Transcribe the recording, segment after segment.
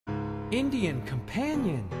Indian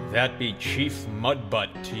companion. That be Chief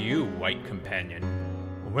Mudbutt to you, white companion.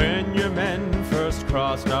 When your men first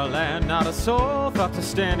crossed our land, not a soul thought to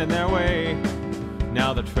stand in their way.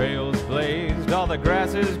 Now the trail's blazed, all the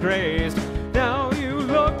grass is grazed. Now you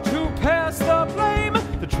look to pass the blame.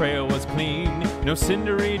 The trail was clean, no sin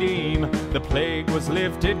to redeem. The plague was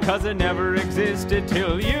lifted, 'cause it never existed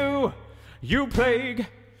till you plague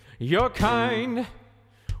your kind.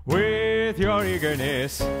 With your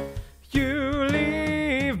eagerness, you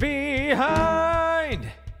leave behind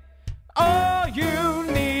all you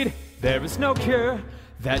need. There is no cure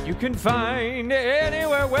that you can find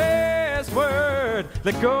anywhere westward.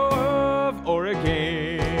 Let go of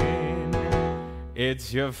Oregon.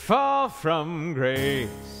 It's your fall from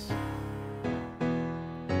grace.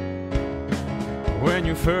 When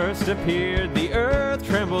you first appeared, the earth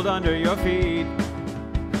trembled under your feet.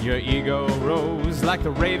 Your ego rose like the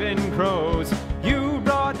raven crows. You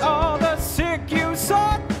brought all the sick you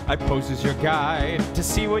sought. I pose as your guide to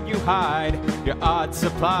see what you hide. Your odd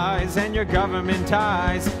supplies and your government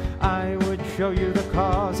ties. I would show you the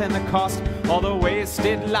cause and the cost, all the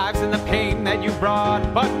wasted lives and the pain that you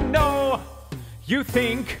brought. But no, you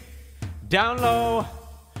think down low.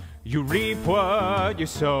 You reap what you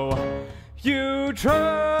sow. You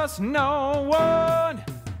trust no one.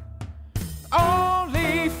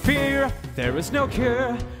 Only fear. There is no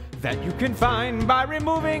cure that you can find by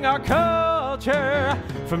removing our culture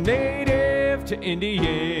from native to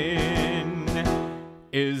Indian.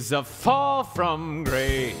 Is a fall from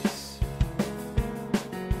grace.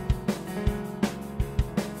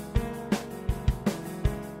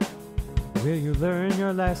 Will you learn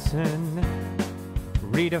your lesson?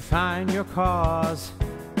 Redefine your cause.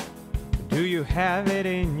 Do you have it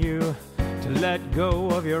in you to let go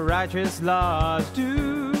of your righteous laws?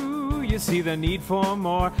 Do you see the need for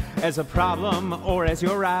more as a problem or as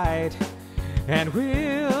your right? And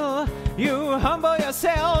will you humble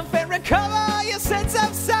yourself and recover your sense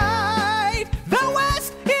of sight? The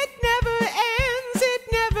West, it never ends, it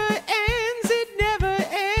never ends, it never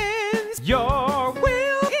ends. Your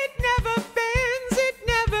will, it never bends, it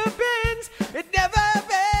never bends, it never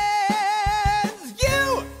bends.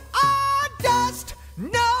 You are dust,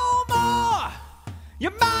 no more.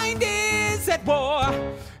 Your mind is at war.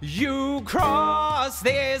 You cross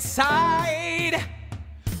this side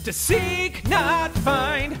to seek, not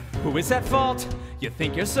find. Who is at fault? You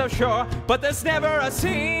think you're so sure, but there's never a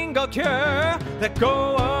single cure. Let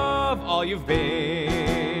go of all you've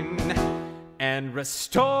been and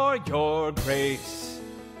restore your grace.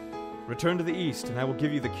 Return to the east, and I will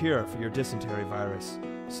give you the cure for your dysentery virus.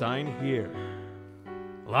 Sign here.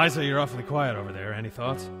 Eliza, you're awfully quiet over there. Any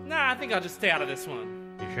thoughts? Nah, I think I'll just stay out of this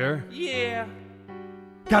one. You sure? Yeah.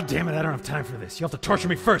 God damn it, I don't have time for this. You'll have to torture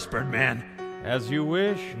me first, Birdman. As you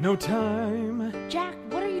wish. No time. Jack,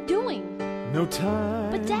 what are you doing? No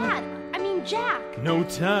time. But Dad, I mean Jack. No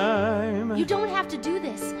time. You don't have to do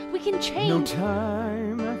this. We can change. No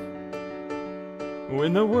time.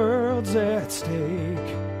 When the world's at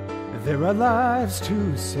stake, there are lives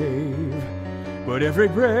to save. But every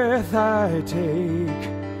breath I take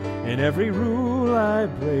and every rule I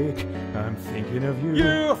break, I'm thinking of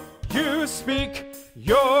you. You speak,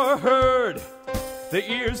 you're heard. The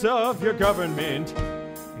ears of your government.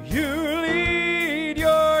 You lead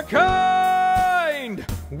your kind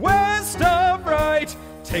west of right.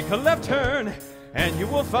 Take a left turn and you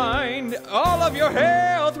will find all of your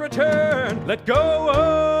health return. Let go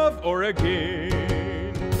of Oregon.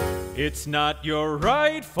 It's not your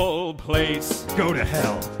rightful place. Go to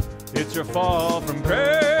hell. It's your fall from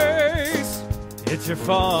grace. It's your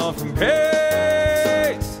fall from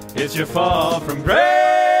grace. It's your fall from grace.